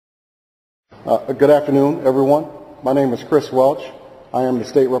Good afternoon, everyone. My name is Chris Welch. I am the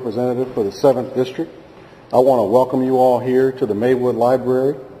state representative for the 7th District. I want to welcome you all here to the Maywood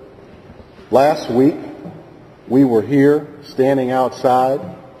Library. Last week, we were here standing outside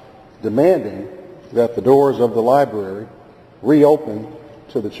demanding that the doors of the library reopen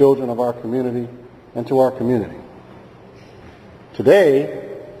to the children of our community and to our community. Today,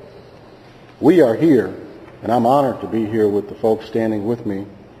 we are here, and I'm honored to be here with the folks standing with me,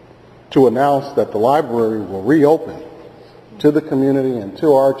 to announce that the library will reopen to the community and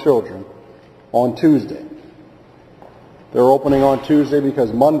to our children on Tuesday. They're opening on Tuesday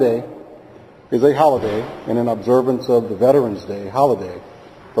because Monday is a holiday, and in observance of the Veterans Day holiday,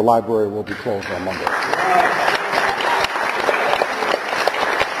 the library will be closed on Monday.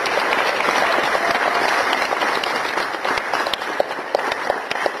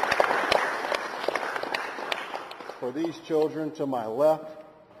 For these children to my left,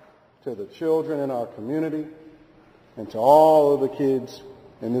 to the children in our community, and to all of the kids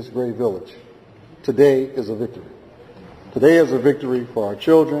in this great village, today is a victory. Today is a victory for our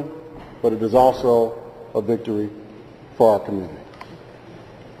children, but it is also a victory for our community.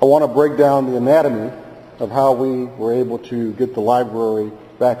 I want to break down the anatomy of how we were able to get the library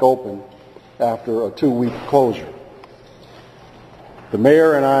back open after a 2-week closure. The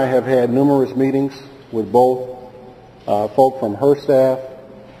mayor and I have had numerous meetings with both folk from her staff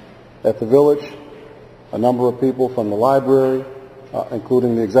at the village, a number of people from the library,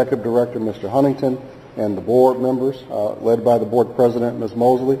 including the executive director, Mr. Huntington, and the board members, led by the board president, Ms.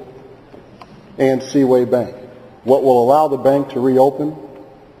 Mosley, and Seaway Bank. What will allow the bank to reopen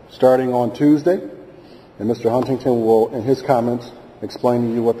starting on Tuesday, and Mr. Huntington will, in his comments, explain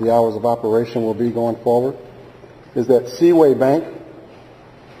to you what the hours of operation will be going forward, is that Seaway Bank,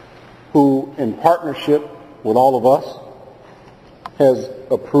 who in partnership with all of us, has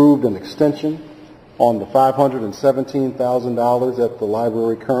approved an extension on the $517,000 that the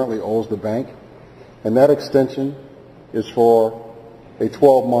library currently owes the bank, and that extension is for a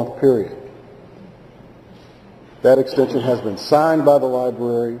 12-month period. That extension has been signed by the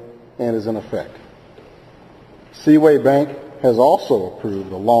library and is in effect. Seaway Bank has also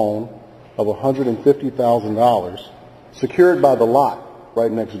approved a loan of $150,000 secured by the lot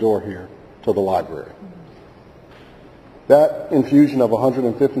right next door here to the library. That infusion of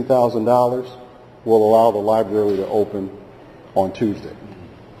 $150,000 will allow the library to open on Tuesday.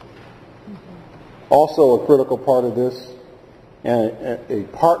 Also a critical part of this, and a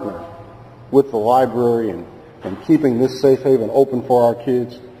partner with the library and keeping this safe haven open for our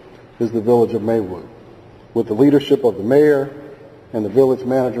kids, is the Village of Maywood. With the leadership of the mayor and the village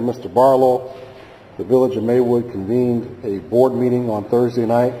manager, Mr. Barlow, the Village of Maywood convened a board meeting on Thursday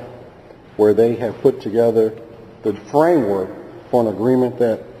night where they have put together the framework for an agreement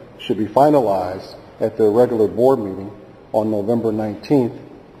that should be finalized at their regular board meeting on November 19th.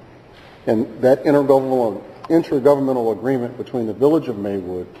 And that intergovernmental agreement between the Village of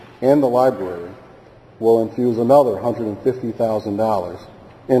Maywood and the library will infuse another $150,000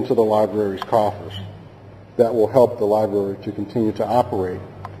 into the library's coffers. That will help the library to continue to operate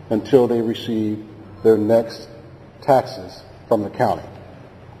until they receive their next taxes from the county.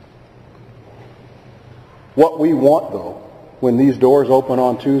 What we want, though, when these doors open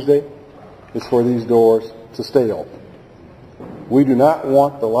on Tuesday, is for these doors to stay open. We do not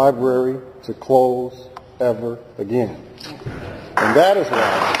want the library to close ever again. And that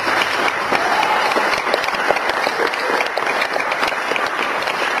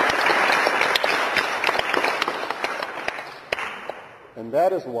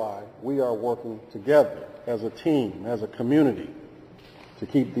is why we are working together as a team, as a community, to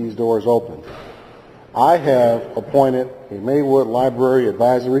keep these doors open. I have appointed a Maywood Library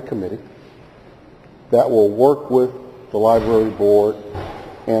Advisory Committee that will work with the library board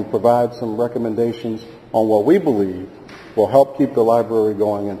and provide some recommendations on what we believe will help keep the library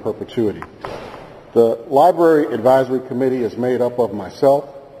going in perpetuity. The Library Advisory Committee is made up of myself,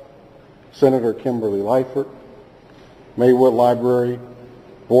 Senator Kimberly Lightfoot, Maywood Library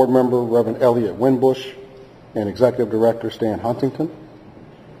Board Member Reverend Elliot Winbush, and Executive Director Stan Huntington,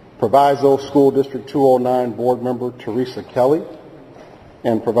 Proviso School District 209 Board Member Teresa Kelly,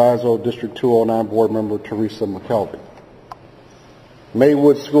 and Proviso District 209 Board Member Teresa McKelvey.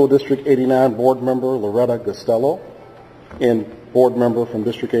 Maywood School District 89 Board Member Loretta Costello, and Board Member from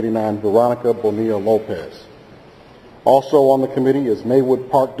District 89 Veronica Bonilla Lopez. Also on the committee is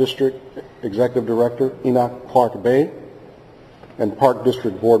Maywood Park District Executive Director Enoch Clark Bay, and Park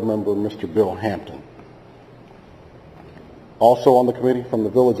District Board Member Mr. Bill Hampton. Also on the committee from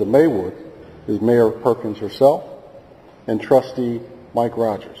the Village of Maywood is Mayor Perkins herself and Trustee Mike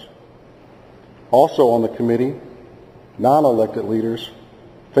Rogers. Also on the committee, non-elected leaders,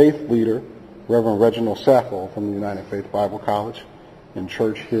 faith leader, Reverend Reginald Sacco from the United Faith Bible College and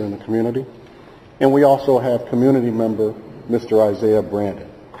Church here in the community. And we also have community member, Mr. Isaiah Brandon.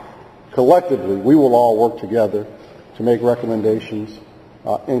 Collectively, we will all work together to make recommendations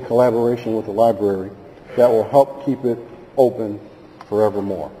in collaboration with the library that will help keep it open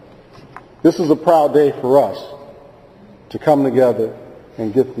forevermore. This is a proud day for us to come together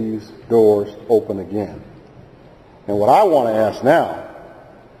and get these doors open again. And what I want to ask now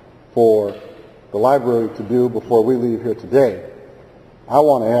for the library to do before we leave here today, I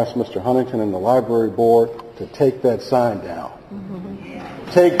want to ask Mr. Huntington and the library board to take that sign down.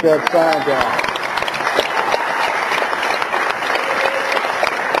 Mm-hmm. Take that sign down.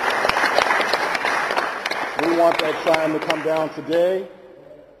 We want that sign to come down today,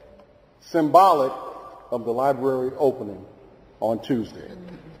 symbolic of the library opening on Tuesday.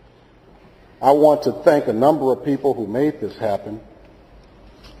 I want to thank a number of people who made this happen,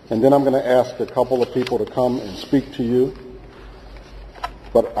 and then I'm going to ask a couple of people to come and speak to you.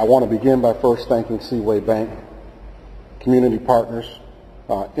 But I want to begin by first thanking Seaway Bank, community partners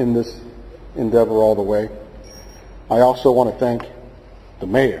in this endeavor all the way. I also want to thank the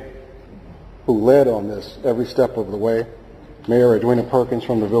mayor, who led on this every step of the way, Mayor Edwina Perkins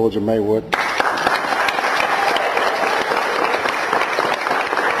from the village of Maywood.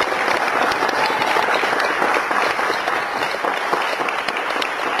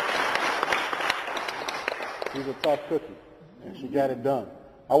 She's a tough cookie, and she got it done.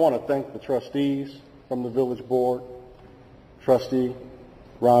 I want to thank the trustees from the village board, Trustee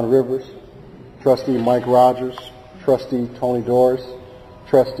Ron Rivers, Trustee Mike Rogers, Trustee Tony Doris,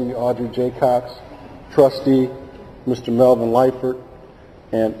 Trustee Audrey J. Cox, Trustee Mr. Melvin Lightford,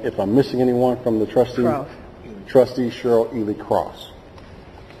 and if I'm missing anyone from the trustee, Trustee Cheryl Ely Cross.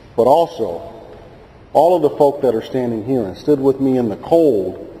 But also, all of the folk that are standing here and stood with me in the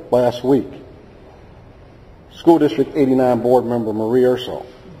cold last week. School District 89 Board Member Marie Urso,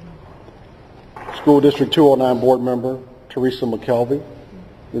 School District 209 Board Member Teresa McKelvey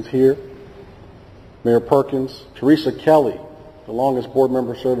is here. Mayor Perkins, Teresa Kelly, the longest board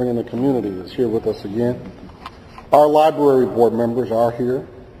member serving in the community, is here with us again. Our library board members are here.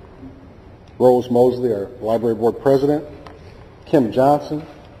 Rose Mosley, our library board president, Kim Johnson,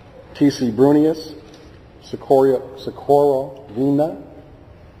 T.C. Brunius, Socorro Vina.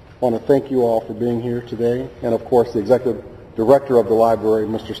 I want to thank you all for being here today, and of course the executive director of the library,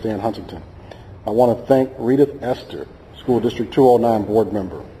 Mr. Stan Huntington. I want to thank Rita Esther, School District 209 board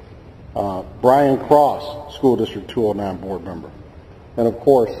member, Brian Cross, School District 209 board member, and of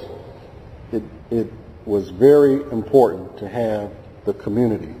course it was very important to have the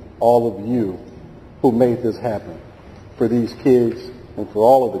community, all of you who made this happen for these kids and for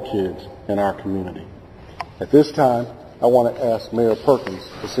all of the kids in our community. At this time, I want to ask Mayor Perkins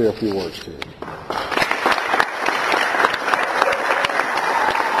to say a few words to you.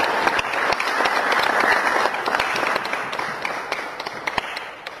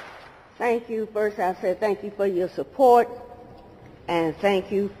 Thank you. First, I said thank you for your support, and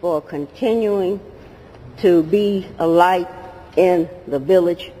thank you for continuing to be a light in the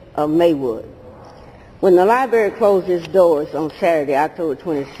village of Maywood. When the library closed its doors on Saturday, October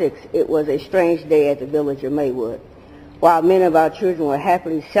 26th, it was a strange day at the village of Maywood. While many of our children were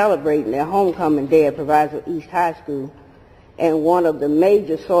happily celebrating their homecoming day at Proviso East High School, and one of the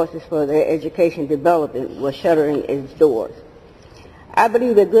major sources for their education development was shuttering its doors. I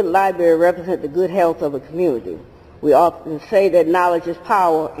believe a good library represents the good health of a community. We often say that knowledge is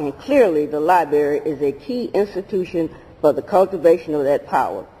power, and clearly the library is a key institution for the cultivation of that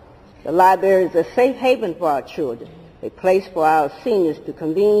power. The library is a safe haven for our children, a place for our seniors to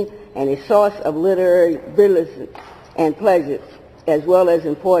convene, and a source of literary brilliance and pleasure, as well as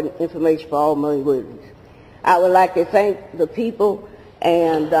important information for all Maywooders. I would like to thank the people,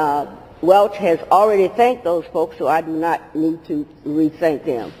 and Welch has already thanked those folks, so I do not need to re-thank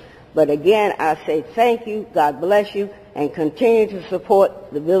them. But again, I say thank you, God bless you, and continue to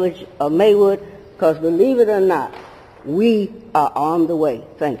support the village of Maywood, because believe it or not, we are on the way.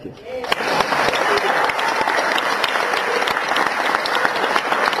 Thank you.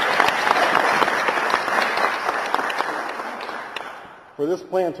 For this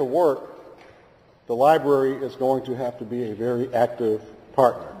plan to work, the library is going to have to be a very active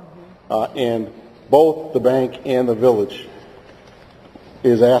partner. And both the bank and the village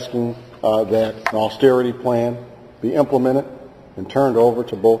is asking that an austerity plan be implemented and turned over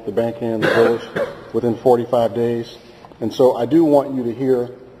to both the bank and the village within 45 days. And so I do want you to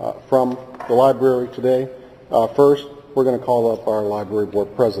hear from the library today. First, we're going to call up our library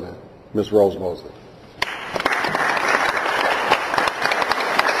board president, Ms. Rose Mosley.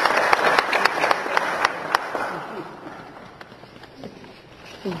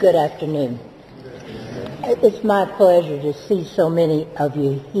 Good afternoon. It's my pleasure to see so many of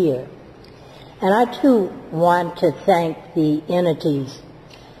you here. And I too want to thank the entities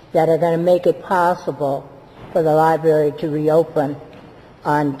that are going to make it possible for the library to reopen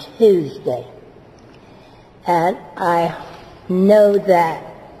on Tuesday. And I know that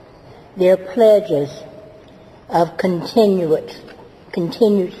their pledges of continued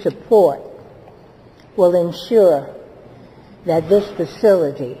support will ensure that this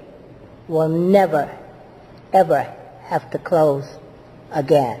facility will never, ever have to close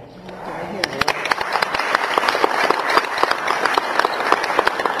again.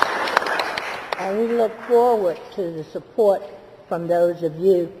 And we look forward to the support from those of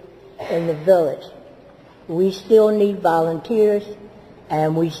you in the village. We still need volunteers,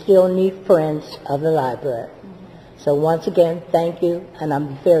 and we still need friends of the library. So once again, thank you, and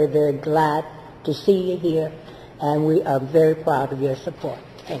I'm very, very glad to see you here, and we are very proud of your support.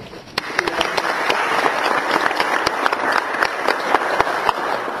 Thank you.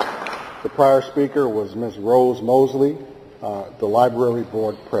 The prior speaker was Ms. Rose Mosley, the library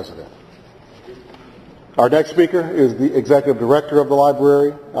board president. Our next speaker is the executive director of the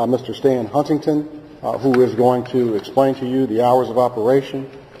library, Mr. Stan Huntington, who is going to explain to you the hours of operation.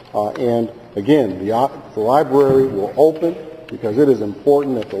 And again, the library will open because it is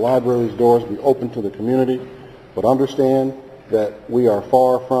important that the library's doors be open to the community. But understand that we are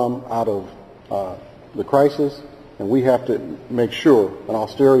far from out of the crisis, and we have to make sure an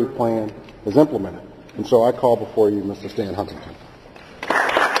austerity plan is implemented. And so I call before you Mr. Stan Huntington.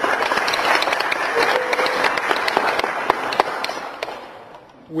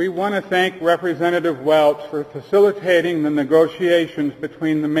 We want to thank Representative Welch for facilitating the negotiations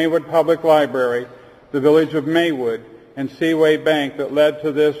between the Maywood Public Library, the Village of Maywood, and Seaway Bank that led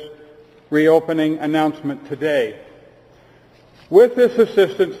to this reopening announcement today. With this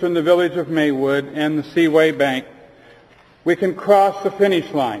assistance from the Village of Maywood and the Seaway Bank, we can cross the finish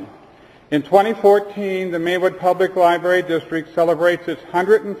line. In 2014, the Maywood Public Library District celebrates its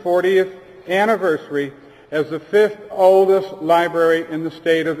 140th anniversary as the 5th oldest library in the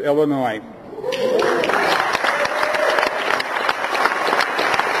state of Illinois.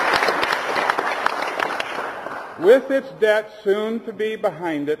 With its debt soon to be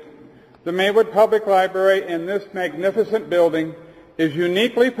behind it, the Maywood Public Library in this magnificent building is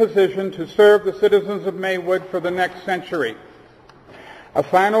uniquely positioned to serve the citizens of Maywood for the next century. A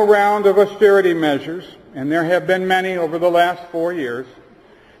final round of austerity measures, and there have been many over the last 4 years,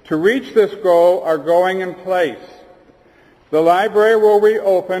 to reach this goal are going in place. The library will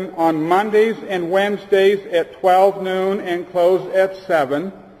reopen on Mondays and Wednesdays at 12 noon and close at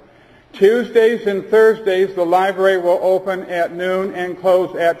 7. Tuesdays and Thursdays, the library will open at noon and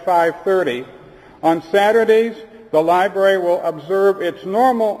close at 5:30. On Saturdays, the library will observe its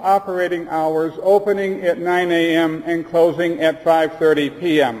normal operating hours, opening at 9 a.m. and closing at 5:30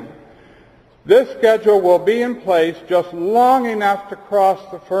 p.m. This schedule will be in place just long enough to cross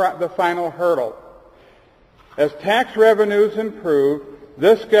the final hurdle. As tax revenues improve,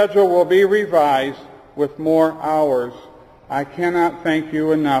 this schedule will be revised with more hours. I cannot thank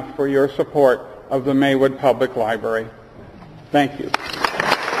you enough for your support of the Maywood Public Library. Thank you.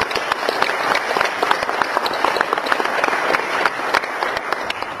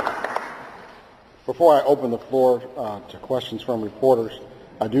 Before I open the floor to questions from reporters,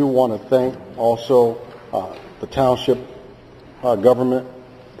 I do want to thank also the township government.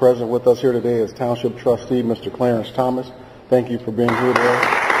 Present with us here today is Township Trustee Mr. Clarence Thomas. Thank you for being here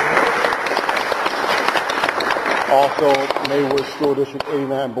today. Also, Maywood School District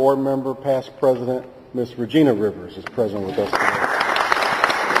 89 Board Member, past President, Ms. Regina Rivers is present with us today.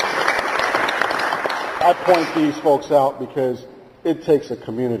 I point these folks out because it takes a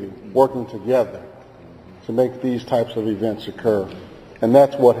community working together to make these types of events occur. And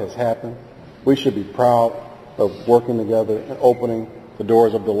that's what has happened. We should be proud of working together and opening the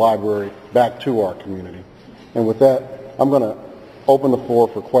doors of the library back to our community. And with that, I'm going to open the floor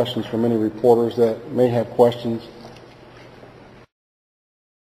for questions from any reporters that may have questions